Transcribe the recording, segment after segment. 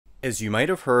As you might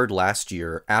have heard last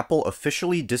year, Apple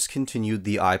officially discontinued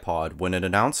the iPod when it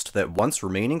announced that once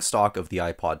remaining stock of the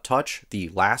iPod Touch, the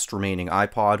last remaining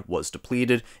iPod, was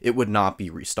depleted, it would not be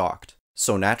restocked.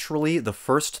 So naturally, the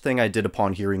first thing I did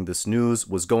upon hearing this news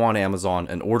was go on Amazon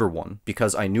and order one,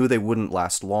 because I knew they wouldn't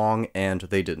last long, and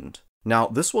they didn't. Now,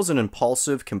 this was an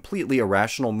impulsive, completely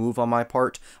irrational move on my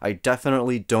part. I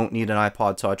definitely don't need an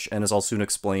iPod Touch, and as I'll soon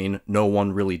explain, no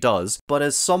one really does. But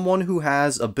as someone who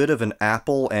has a bit of an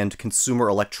Apple and consumer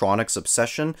electronics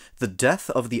obsession, the death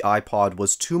of the iPod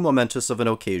was too momentous of an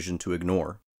occasion to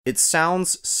ignore. It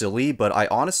sounds silly, but I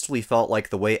honestly felt like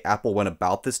the way Apple went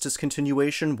about this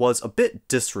discontinuation was a bit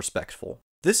disrespectful.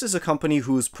 This is a company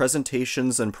whose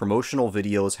presentations and promotional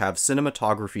videos have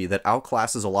cinematography that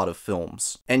outclasses a lot of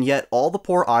films, and yet all the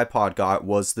poor iPod got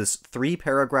was this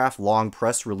 3-paragraph long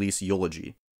press release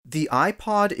eulogy. The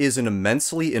iPod is an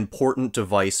immensely important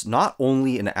device not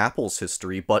only in Apple's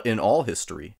history, but in all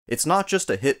history. It's not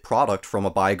just a hit product from a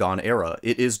bygone era,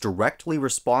 it is directly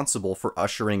responsible for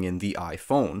ushering in the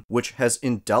iPhone, which has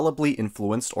indelibly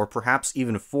influenced or perhaps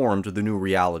even formed the new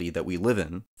reality that we live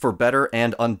in, for better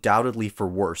and undoubtedly for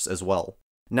worse as well.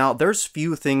 Now, there's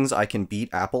few things I can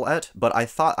beat Apple at, but I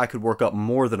thought I could work up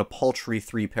more than a paltry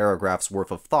 3 paragraphs worth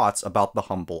of thoughts about the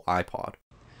humble iPod.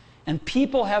 And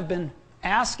people have been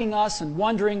asking us and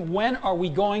wondering, when are we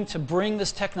going to bring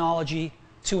this technology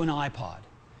to an iPod?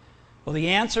 Well, the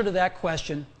answer to that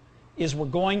question is we're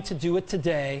going to do it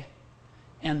today,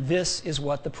 and this is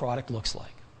what the product looks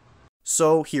like.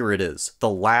 So here it is, the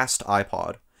last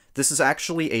iPod. This is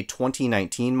actually a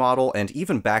 2019 model, and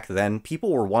even back then,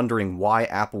 people were wondering why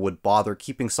Apple would bother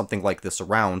keeping something like this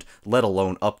around, let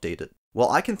alone update it. Well,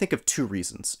 I can think of 2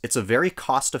 reasons. It's a very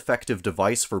cost-effective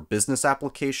device for business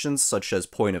applications such as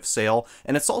point of sale,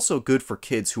 and it's also good for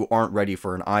kids who aren't ready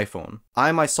for an iPhone.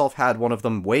 I myself had one of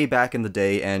them way back in the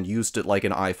day and used it like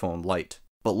an iPhone Lite.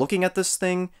 But looking at this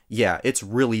thing, yeah, it's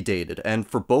really dated, and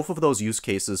for both of those use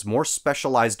cases, more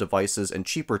specialized devices and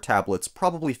cheaper tablets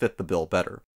probably fit the bill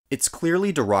better. It's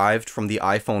clearly derived from the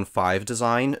iPhone 5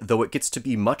 design, though it gets to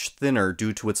be much thinner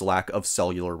due to its lack of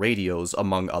cellular radios,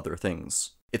 among other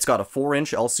things. It's got a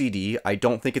 4-inch LCD, I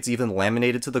don't think it's even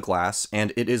laminated to the glass,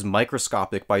 and it is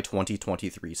microscopic by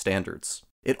 2023 standards.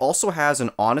 It also has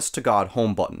an honest-to-God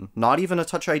home button, not even a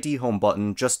Touch ID home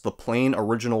button, just the plain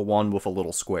original one with a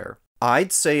little square.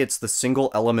 I'd say it's the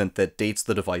single element that dates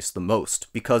the device the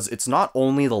most, because it's not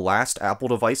only the last Apple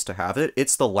device to have it,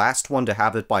 it's the last one to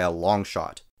have it by a long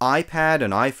shot. iPad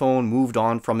and iPhone moved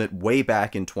on from it way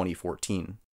back in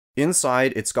 2014.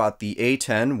 Inside, it's got the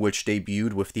A10, which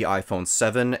debuted with the iPhone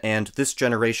 7, and this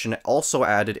generation also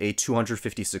added a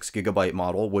 256GB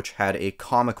model, which had a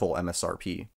comical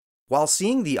MSRP. While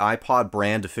seeing the iPod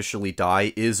brand officially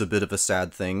die is a bit of a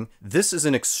sad thing, this is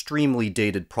an extremely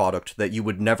dated product that you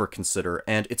would never consider,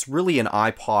 and it's really an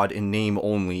iPod in name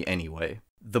only anyway.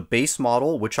 The base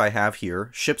model, which I have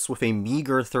here, ships with a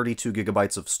meager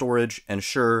 32GB of storage, and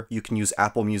sure, you can use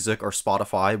Apple Music or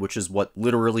Spotify, which is what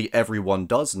literally everyone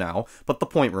does now, but the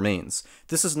point remains.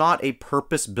 This is not a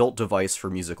purpose-built device for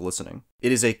music listening.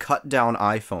 It is a cut-down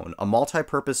iPhone, a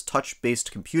multi-purpose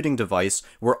touch-based computing device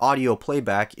where audio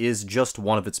playback is just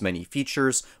one of its many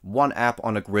features, one app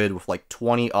on a grid with like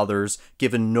 20 others,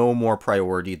 given no more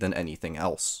priority than anything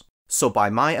else. So by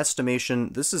my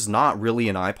estimation, this is not really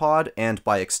an iPod, and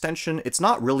by extension, it's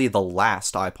not really the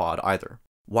last iPod either.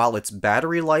 While its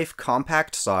battery life,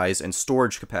 compact size, and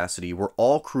storage capacity were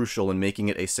all crucial in making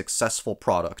it a successful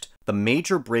product, the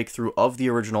major breakthrough of the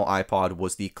original iPod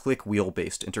was the click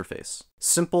wheel-based interface.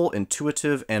 Simple,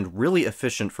 intuitive, and really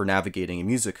efficient for navigating a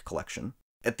music collection.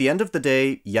 At the end of the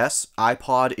day, yes,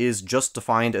 iPod is just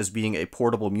defined as being a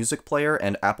portable music player,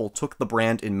 and Apple took the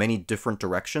brand in many different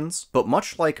directions, but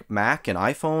much like Mac and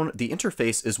iPhone, the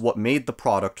interface is what made the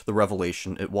product the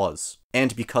revelation it was.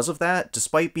 And because of that,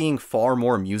 despite being far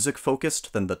more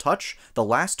music-focused than the Touch, the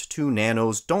last 2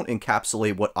 Nanos don't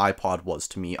encapsulate what iPod was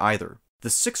to me either. The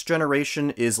 6th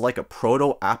generation is like a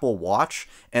proto-Apple Watch,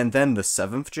 and then the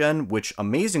 7th gen, which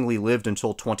amazingly lived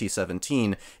until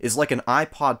 2017, is like an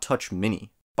iPod Touch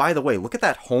Mini. By the way, look at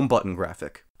that home button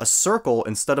graphic. A circle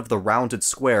instead of the rounded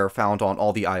square found on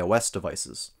all the iOS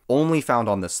devices. Only found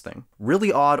on this thing.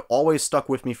 Really odd, always stuck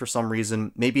with me for some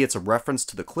reason. Maybe it's a reference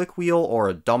to the click wheel or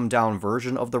a dumbed down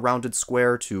version of the rounded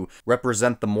square to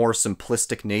represent the more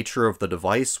simplistic nature of the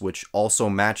device, which also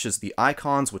matches the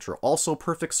icons, which are also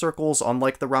perfect circles,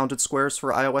 unlike the rounded squares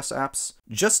for iOS apps.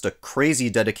 Just a crazy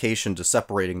dedication to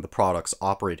separating the product's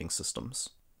operating systems.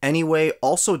 Anyway,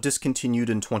 also discontinued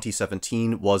in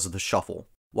 2017 was the Shuffle.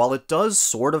 While it does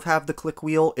sort of have the click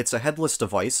wheel, it's a headless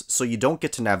device, so you don't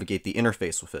get to navigate the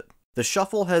interface with it. The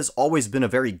shuffle has always been a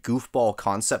very goofball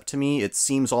concept to me, it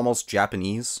seems almost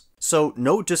Japanese. So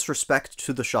no disrespect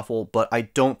to the shuffle, but I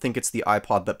don't think it's the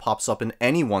iPod that pops up in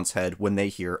anyone's head when they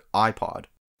hear iPod.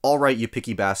 Alright, you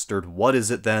picky bastard, what is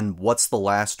it then? What's the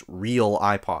last real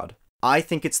iPod? I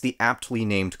think it's the aptly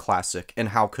named Classic, and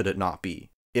how could it not be?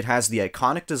 It has the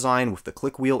iconic design with the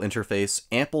click wheel interface,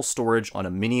 ample storage on a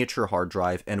miniature hard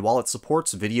drive, and while it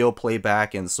supports video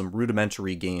playback and some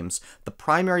rudimentary games, the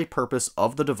primary purpose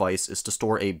of the device is to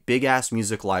store a big-ass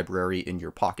music library in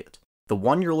your pocket. The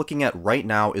one you're looking at right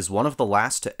now is one of the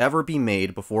last to ever be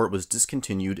made before it was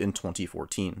discontinued in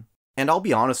 2014. And I'll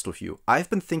be honest with you, I've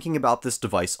been thinking about this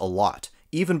device a lot,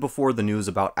 even before the news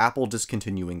about Apple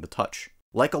discontinuing the Touch.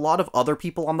 Like a lot of other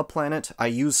people on the planet, I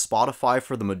use Spotify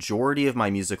for the majority of my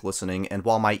music listening, and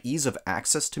while my ease of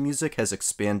access to music has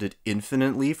expanded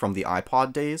infinitely from the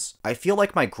iPod days, I feel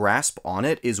like my grasp on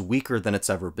it is weaker than it's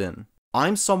ever been.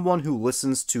 I'm someone who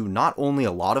listens to not only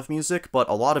a lot of music, but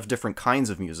a lot of different kinds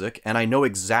of music, and I know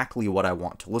exactly what I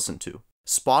want to listen to.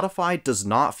 Spotify does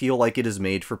not feel like it is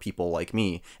made for people like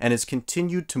me, and has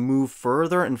continued to move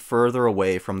further and further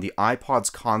away from the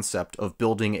iPod's concept of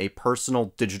building a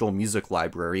personal digital music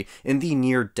library in the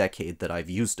near decade that I've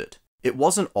used it. It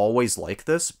wasn't always like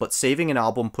this, but saving an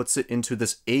album puts it into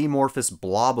this amorphous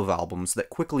blob of albums that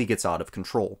quickly gets out of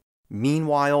control.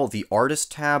 Meanwhile, the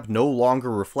Artist tab no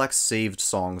longer reflects saved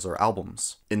songs or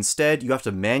albums. Instead, you have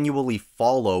to manually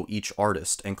follow each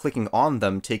artist, and clicking on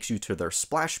them takes you to their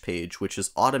splash page, which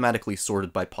is automatically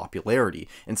sorted by popularity,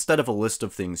 instead of a list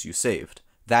of things you saved.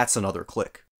 That's another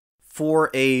click.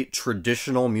 For a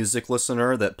traditional music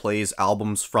listener that plays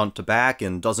albums front to back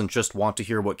and doesn't just want to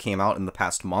hear what came out in the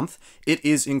past month, it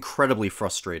is incredibly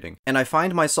frustrating, and I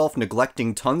find myself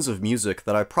neglecting tons of music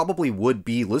that I probably would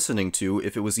be listening to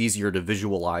if it was easier to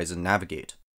visualize and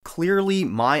navigate. Clearly,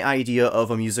 my idea of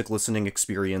a music listening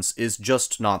experience is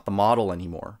just not the model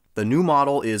anymore. The new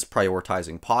model is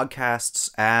prioritizing podcasts,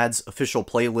 ads, official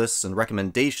playlists, and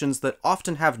recommendations that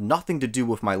often have nothing to do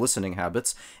with my listening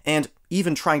habits, and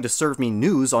even trying to serve me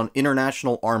news on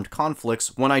international armed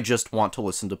conflicts when I just want to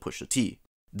listen to Pusha T.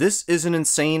 This is an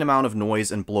insane amount of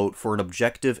noise and bloat for an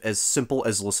objective as simple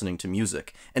as listening to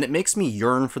music, and it makes me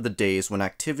yearn for the days when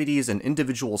activities and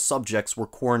individual subjects were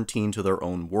quarantined to their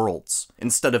own worlds,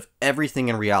 instead of everything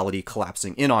in reality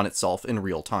collapsing in on itself in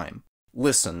real time.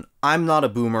 Listen, I'm not a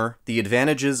boomer, the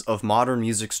advantages of modern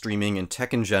music streaming and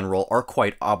tech in general are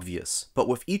quite obvious, but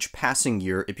with each passing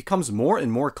year it becomes more and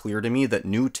more clear to me that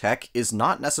new tech is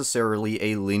not necessarily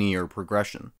a linear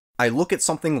progression. I look at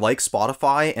something like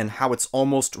Spotify and how it's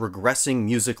almost regressing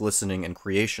music listening and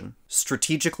creation.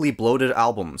 Strategically bloated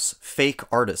albums, fake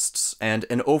artists, and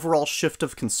an overall shift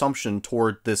of consumption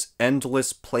toward this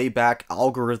endless playback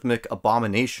algorithmic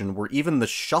abomination where even the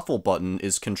shuffle button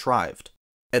is contrived.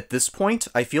 At this point,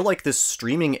 I feel like this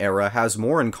streaming era has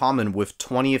more in common with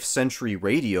 20th century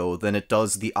radio than it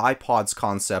does the iPod's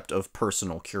concept of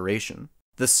personal curation.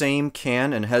 The same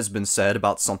can and has been said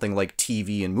about something like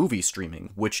TV and movie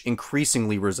streaming, which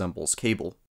increasingly resembles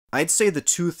cable. I'd say the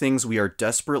two things we are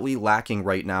desperately lacking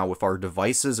right now with our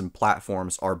devices and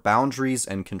platforms are boundaries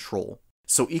and control.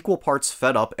 So equal parts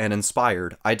fed up and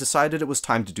inspired, I decided it was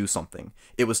time to do something.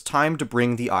 It was time to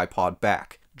bring the iPod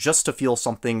back, just to feel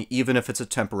something even if it's a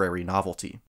temporary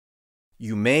novelty.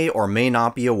 You may or may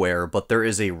not be aware, but there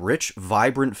is a rich,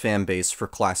 vibrant fanbase for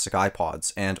classic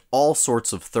iPods, and all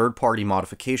sorts of third-party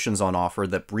modifications on offer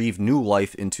that breathe new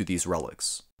life into these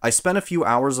relics. I spent a few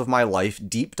hours of my life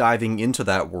deep diving into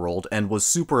that world and was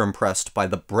super impressed by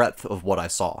the breadth of what I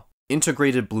saw.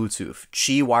 Integrated Bluetooth,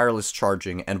 Qi wireless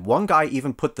charging, and one guy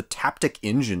even put the Taptic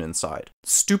engine inside.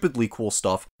 Stupidly cool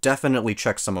stuff, definitely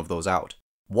check some of those out.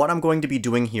 What I'm going to be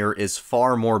doing here is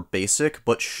far more basic,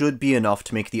 but should be enough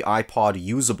to make the iPod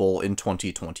usable in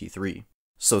 2023.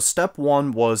 So step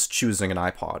 1 was choosing an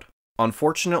iPod.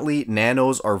 Unfortunately,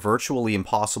 Nanos are virtually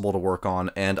impossible to work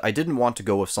on, and I didn't want to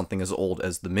go with something as old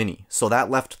as the Mini, so that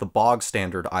left the bog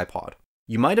standard iPod.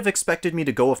 You might have expected me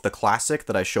to go with the Classic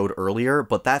that I showed earlier,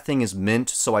 but that thing is mint,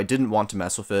 so I didn't want to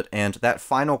mess with it, and that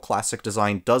final Classic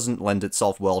design doesn't lend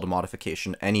itself well to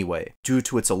modification anyway, due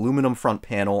to its aluminum front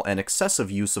panel and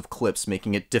excessive use of clips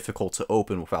making it difficult to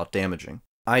open without damaging.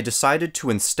 I decided to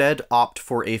instead opt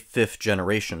for a 5th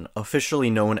generation, officially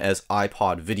known as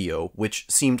iPod Video, which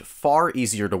seemed far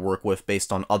easier to work with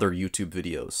based on other YouTube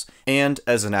videos, and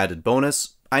as an added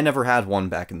bonus, I never had one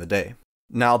back in the day.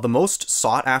 Now, the most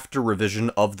sought-after revision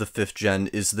of the 5th gen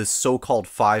is this so-called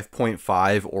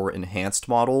 5.5 or enhanced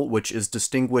model, which is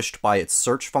distinguished by its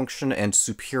search function and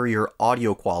superior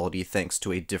audio quality thanks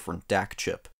to a different DAC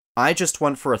chip. I just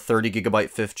went for a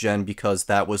 30GB 5th gen because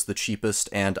that was the cheapest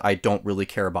and I don't really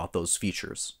care about those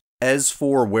features. As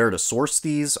for where to source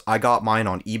these, I got mine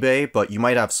on eBay, but you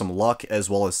might have some luck as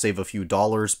well as save a few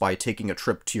dollars by taking a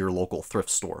trip to your local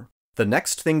thrift store. The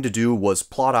next thing to do was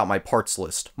plot out my parts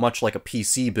list, much like a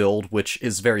PC build, which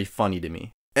is very funny to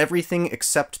me. Everything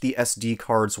except the SD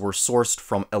cards were sourced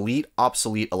from Elite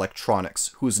Obsolete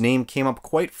Electronics, whose name came up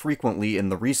quite frequently in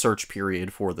the research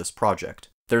period for this project.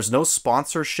 There's no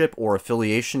sponsorship or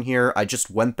affiliation here, I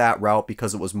just went that route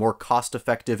because it was more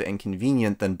cost-effective and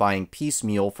convenient than buying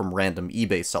piecemeal from random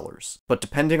eBay sellers. But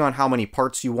depending on how many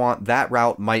parts you want, that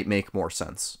route might make more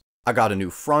sense. I got a new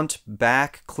front,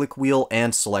 back, click wheel,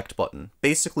 and select button.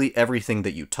 Basically everything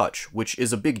that you touch, which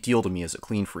is a big deal to me as a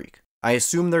clean freak. I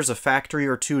assume there's a factory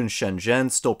or two in Shenzhen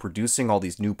still producing all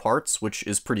these new parts, which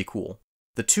is pretty cool.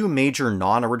 The two major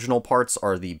non-original parts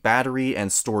are the battery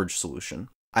and storage solution.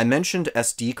 I mentioned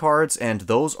SD cards, and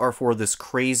those are for this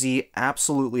crazy,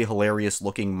 absolutely hilarious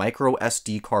looking micro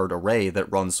SD card array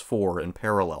that runs 4 in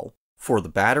parallel. For the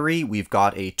battery, we've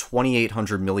got a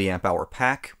 2800 mAh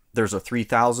pack. There's a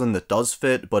 3000 that does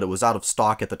fit, but it was out of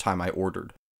stock at the time I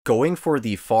ordered. Going for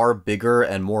the far bigger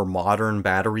and more modern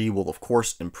battery will of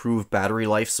course improve battery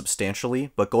life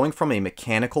substantially, but going from a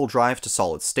mechanical drive to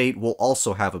solid state will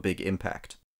also have a big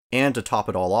impact. And to top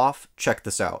it all off, check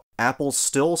this out. Apple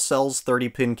still sells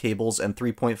 30-pin cables and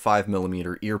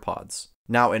 3.5mm earpods.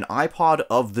 Now, an iPod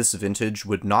of this vintage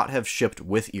would not have shipped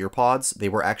with earpods. They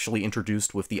were actually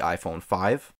introduced with the iPhone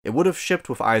 5. It would have shipped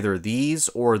with either these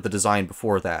or the design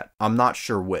before that. I'm not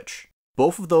sure which.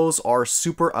 Both of those are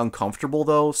super uncomfortable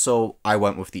though, so I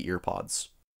went with the earpods.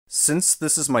 Since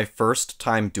this is my first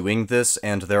time doing this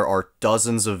and there are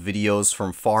dozens of videos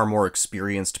from far more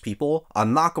experienced people,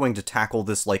 I'm not going to tackle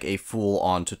this like a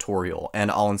full-on tutorial,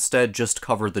 and I'll instead just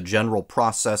cover the general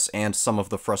process and some of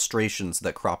the frustrations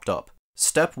that cropped up.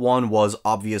 Step 1 was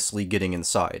obviously getting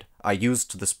inside. I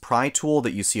used this pry tool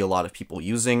that you see a lot of people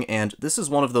using, and this is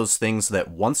one of those things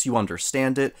that once you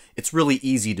understand it, it's really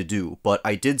easy to do, but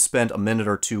I did spend a minute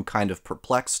or two kind of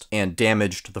perplexed and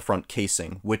damaged the front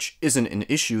casing, which isn't an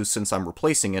issue since I'm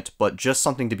replacing it, but just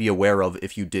something to be aware of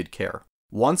if you did care.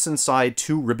 Once inside,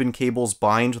 2 ribbon cables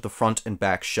bind the front and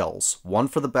back shells, one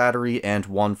for the battery and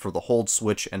one for the hold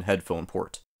switch and headphone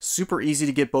port. Super easy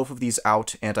to get both of these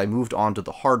out, and I moved on to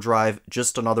the hard drive,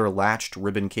 just another latched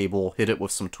ribbon cable, hit it with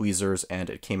some tweezers,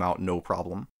 and it came out no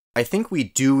problem. I think we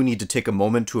do need to take a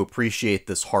moment to appreciate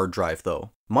this hard drive though.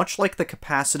 Much like the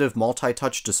capacitive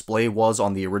multi-touch display was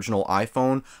on the original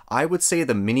iPhone, I would say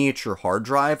the miniature hard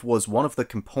drive was one of the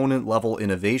component level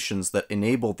innovations that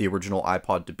enabled the original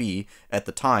iPod to be, at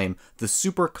the time, the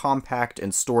super compact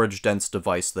and storage dense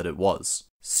device that it was.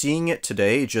 Seeing it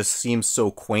today just seems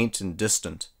so quaint and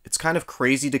distant. It's kind of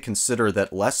crazy to consider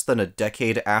that less than a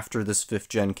decade after this 5th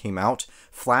gen came out,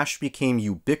 Flash became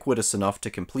ubiquitous enough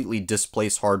to completely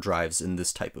displace hard drives in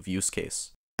this type of use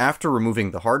case. After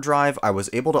removing the hard drive, I was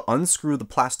able to unscrew the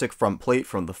plastic front plate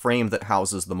from the frame that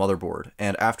houses the motherboard,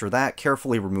 and after that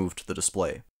carefully removed the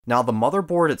display. Now, the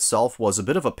motherboard itself was a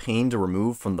bit of a pain to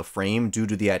remove from the frame due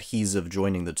to the adhesive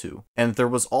joining the two. And there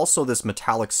was also this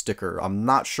metallic sticker. I'm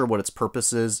not sure what its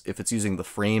purpose is, if it's using the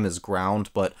frame as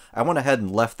ground, but I went ahead and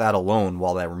left that alone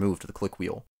while I removed the click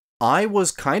wheel. I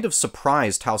was kind of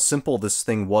surprised how simple this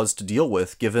thing was to deal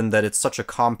with, given that it's such a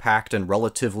compact and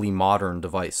relatively modern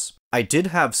device. I did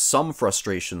have some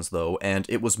frustrations though, and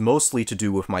it was mostly to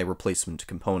do with my replacement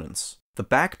components. The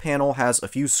back panel has a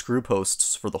few screw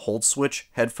posts for the hold switch,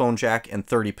 headphone jack, and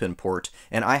 30-pin port,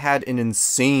 and I had an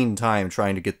insane time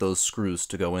trying to get those screws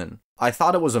to go in. I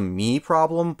thought it was a me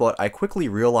problem, but I quickly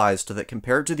realized that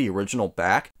compared to the original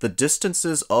back, the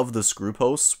distances of the screw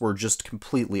posts were just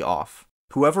completely off.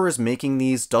 Whoever is making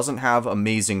these doesn't have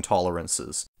amazing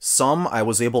tolerances. Some I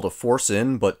was able to force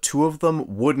in, but 2 of them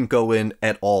wouldn't go in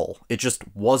at all. It just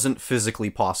wasn't physically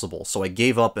possible, so I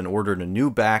gave up and ordered a new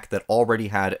back that already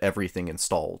had everything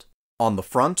installed. On the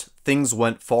front, things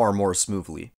went far more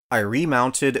smoothly. I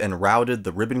remounted and routed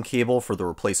the ribbon cable for the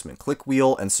replacement click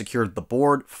wheel and secured the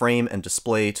board, frame, and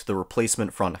display to the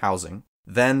replacement front housing.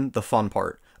 Then, the fun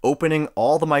part, opening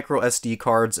all the micro SD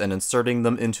cards and inserting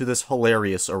them into this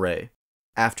hilarious array.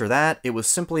 After that, it was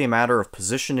simply a matter of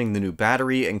positioning the new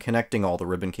battery and connecting all the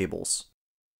ribbon cables.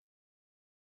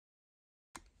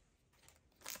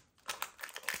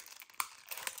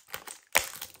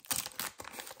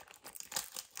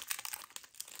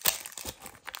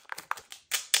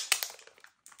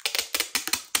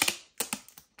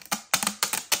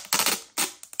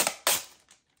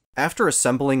 After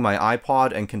assembling my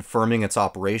iPod and confirming its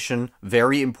operation,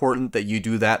 very important that you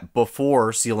do that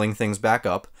before sealing things back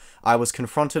up, I was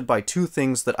confronted by two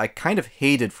things that I kind of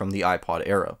hated from the iPod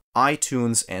era: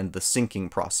 iTunes and the syncing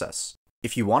process.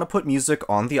 If you want to put music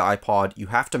on the iPod, you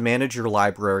have to manage your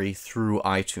library through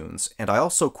iTunes, and I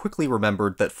also quickly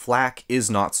remembered that FLAC is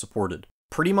not supported.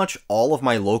 Pretty much all of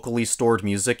my locally stored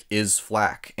music is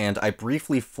FLAC, and I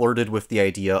briefly flirted with the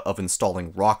idea of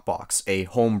installing Rockbox, a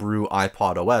homebrew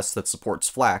iPod OS that supports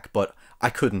FLAC, but I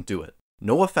couldn't do it.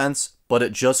 No offense, but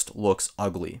it just looks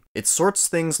ugly. It sorts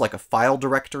things like a file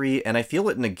directory, and I feel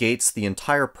it negates the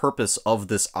entire purpose of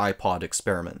this iPod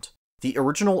experiment. The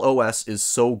original OS is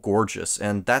so gorgeous,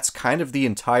 and that's kind of the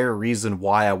entire reason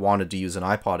why I wanted to use an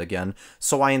iPod again,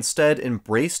 so I instead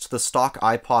embraced the stock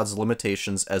iPod's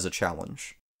limitations as a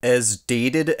challenge. As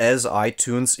dated as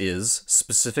iTunes is,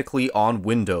 specifically on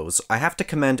Windows, I have to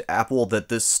commend Apple that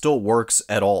this still works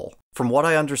at all. From what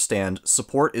I understand,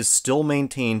 support is still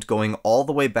maintained going all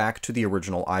the way back to the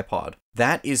original iPod.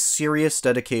 That is serious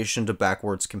dedication to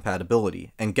backwards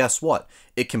compatibility, and guess what?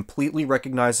 It completely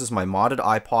recognizes my modded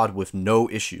iPod with no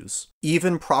issues,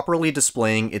 even properly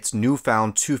displaying its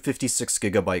newfound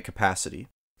 256GB capacity.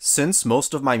 Since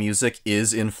most of my music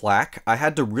is in FLAC, I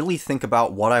had to really think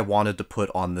about what I wanted to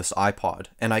put on this iPod,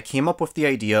 and I came up with the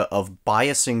idea of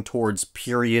biasing towards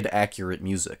period-accurate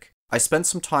music. I spent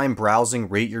some time browsing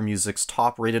Rate Your Music's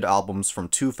top-rated albums from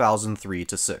 2003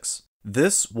 to 6.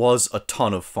 This was a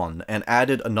ton of fun, and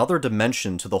added another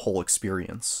dimension to the whole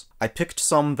experience. I picked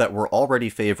some that were already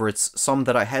favorites, some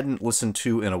that I hadn't listened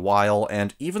to in a while,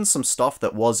 and even some stuff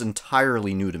that was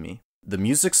entirely new to me. The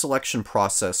music selection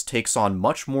process takes on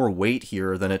much more weight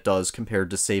here than it does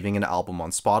compared to saving an album on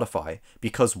Spotify,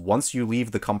 because once you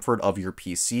leave the comfort of your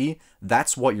PC,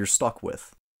 that's what you're stuck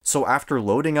with. So after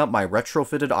loading up my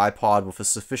retrofitted iPod with a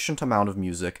sufficient amount of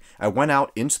music, I went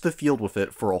out into the field with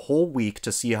it for a whole week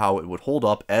to see how it would hold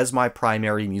up as my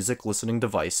primary music listening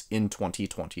device in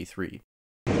 2023.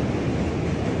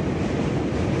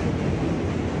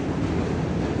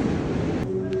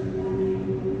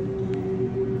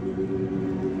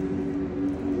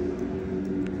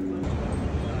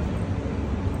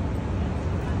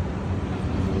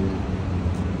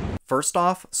 First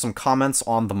off, some comments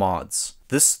on the mods.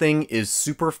 This thing is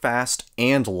super fast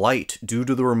and light due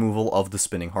to the removal of the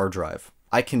spinning hard drive.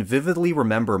 I can vividly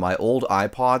remember my old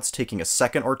iPods taking a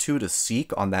second or two to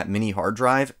seek on that mini hard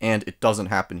drive, and it doesn't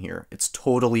happen here. It's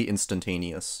totally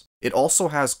instantaneous. It also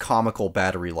has comical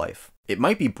battery life. It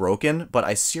might be broken, but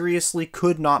I seriously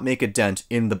could not make a dent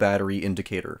in the battery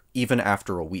indicator, even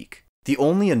after a week. The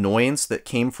only annoyance that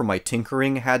came from my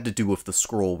tinkering had to do with the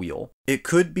scroll wheel. It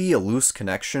could be a loose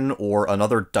connection or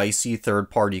another dicey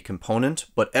third-party component,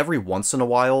 but every once in a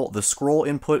while, the scroll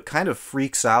input kind of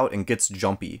freaks out and gets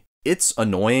jumpy. It's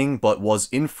annoying, but was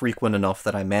infrequent enough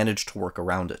that I managed to work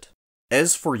around it.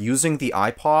 As for using the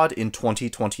iPod in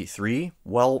 2023,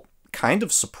 well, kind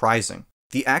of surprising.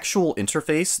 The actual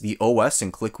interface, the OS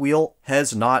and click wheel,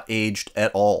 has not aged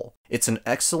at all. It's an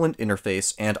excellent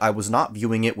interface, and I was not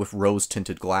viewing it with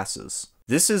rose-tinted glasses.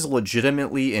 This is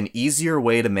legitimately an easier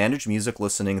way to manage music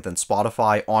listening than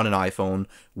Spotify on an iPhone,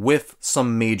 with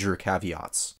some major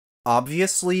caveats.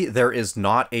 Obviously, there is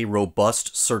not a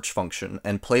robust search function,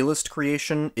 and playlist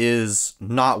creation is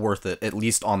not worth it, at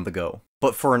least on the go.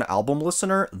 But for an album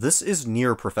listener, this is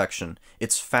near perfection.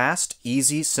 It's fast,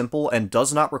 easy, simple, and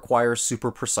does not require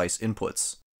super precise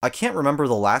inputs. I can't remember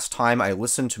the last time I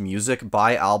listened to music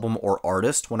by album or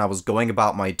artist when I was going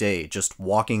about my day, just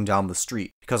walking down the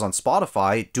street, because on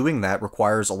Spotify, doing that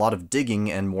requires a lot of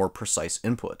digging and more precise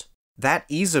input. That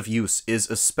ease of use is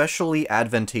especially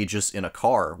advantageous in a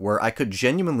car, where I could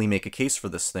genuinely make a case for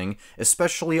this thing,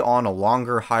 especially on a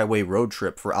longer highway road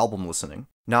trip for album listening.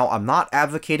 Now, I'm not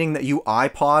advocating that you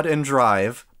iPod and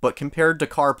drive, but compared to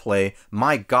CarPlay,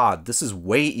 my god, this is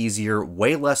way easier,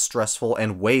 way less stressful,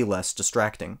 and way less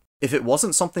distracting. If it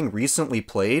wasn't something recently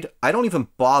played, I don't even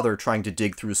bother trying to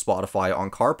dig through Spotify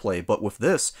on CarPlay, but with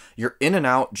this, you're in and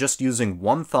out just using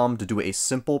one thumb to do a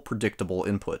simple, predictable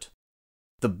input.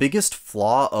 The biggest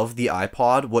flaw of the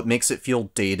iPod, what makes it feel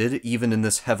dated even in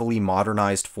this heavily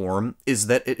modernized form, is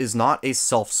that it is not a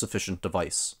self-sufficient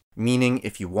device. Meaning,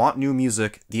 if you want new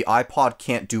music, the iPod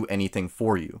can't do anything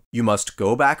for you. You must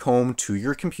go back home to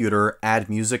your computer, add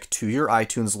music to your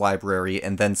iTunes library,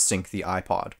 and then sync the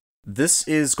iPod. This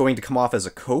is going to come off as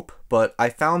a cope, but I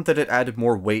found that it added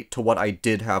more weight to what I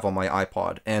did have on my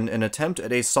iPod, and an attempt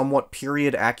at a somewhat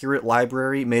period-accurate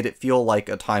library made it feel like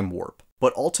a time warp.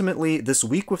 But ultimately, this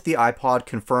week with the iPod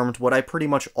confirmed what I pretty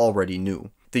much already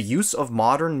knew. The use of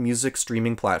modern music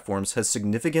streaming platforms has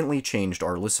significantly changed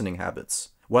our listening habits.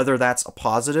 Whether that's a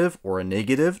positive or a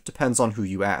negative depends on who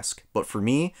you ask, but for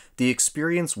me, the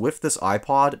experience with this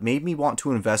iPod made me want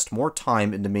to invest more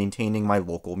time into maintaining my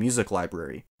local music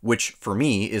library, which for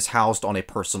me is housed on a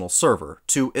personal server,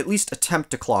 to at least attempt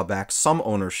to claw back some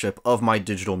ownership of my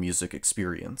digital music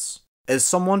experience. As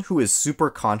someone who is super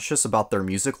conscious about their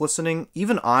music listening,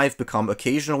 even I've become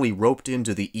occasionally roped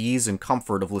into the ease and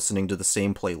comfort of listening to the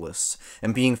same playlists,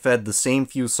 and being fed the same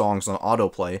few songs on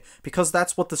autoplay, because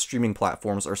that's what the streaming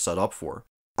platforms are set up for.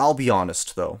 I'll be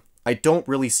honest though, I don't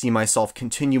really see myself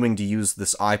continuing to use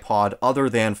this iPod other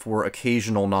than for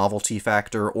occasional novelty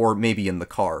factor or maybe in the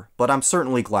car, but I'm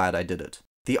certainly glad I did it.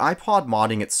 The iPod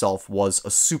modding itself was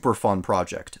a super fun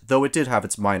project, though it did have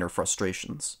its minor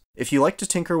frustrations. If you like to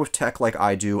tinker with tech like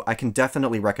I do, I can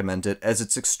definitely recommend it as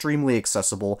it's extremely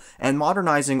accessible, and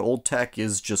modernizing old tech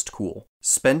is just cool.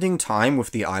 Spending time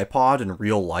with the iPod in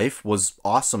real life was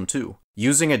awesome too.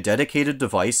 Using a dedicated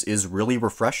device is really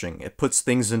refreshing, it puts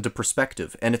things into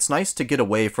perspective, and it's nice to get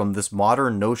away from this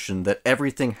modern notion that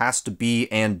everything has to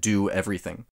be and do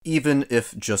everything, even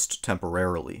if just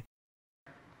temporarily.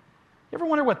 You ever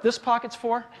wonder what this pocket's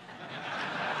for?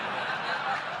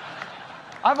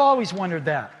 I've always wondered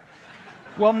that.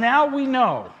 Well, now we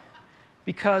know,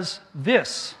 because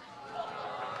this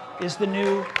is the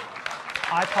new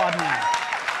iPod Nano.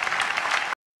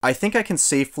 I think I can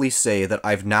safely say that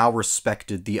I've now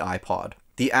respected the iPod.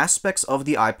 The aspects of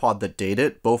the iPod that date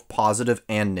it, both positive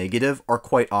and negative, are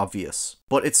quite obvious.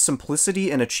 But its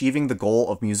simplicity in achieving the goal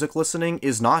of music listening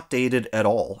is not dated at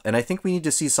all, and I think we need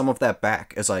to see some of that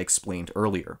back, as I explained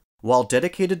earlier. While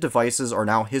dedicated devices are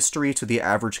now history to the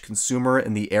average consumer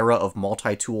in the era of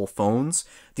multi-tool phones,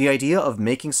 the idea of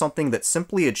making something that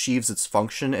simply achieves its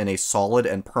function in a solid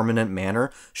and permanent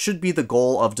manner should be the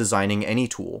goal of designing any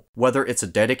tool, whether it's a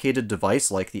dedicated device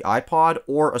like the iPod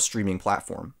or a streaming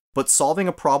platform. But solving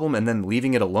a problem and then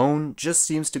leaving it alone just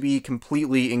seems to be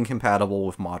completely incompatible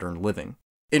with modern living.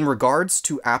 In regards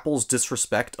to Apple's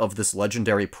disrespect of this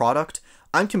legendary product,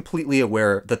 I'm completely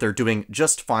aware that they're doing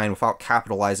just fine without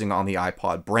capitalizing on the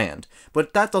iPod brand,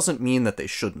 but that doesn't mean that they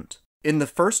shouldn't. In the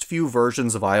first few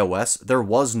versions of iOS, there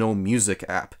was no music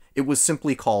app. It was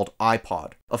simply called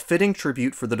iPod, a fitting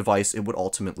tribute for the device it would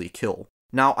ultimately kill.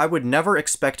 Now, I would never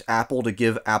expect Apple to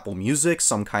give Apple Music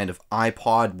some kind of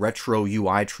iPod retro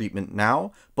UI treatment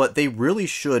now, but they really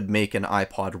should make an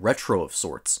iPod retro of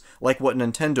sorts, like what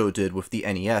Nintendo did with the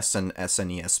NES and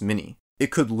SNES Mini. It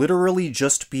could literally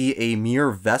just be a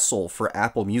mere vessel for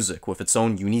Apple Music with its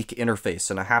own unique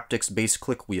interface and a haptics-based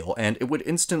click wheel, and it would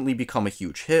instantly become a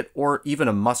huge hit, or even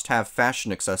a must-have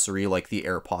fashion accessory like the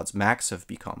AirPods Max have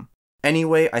become.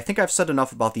 Anyway, I think I've said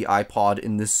enough about the iPod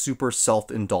in this super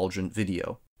self-indulgent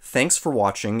video. Thanks for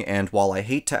watching, and while I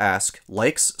hate to ask,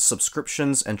 likes,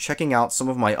 subscriptions, and checking out some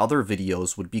of my other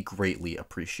videos would be greatly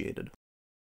appreciated.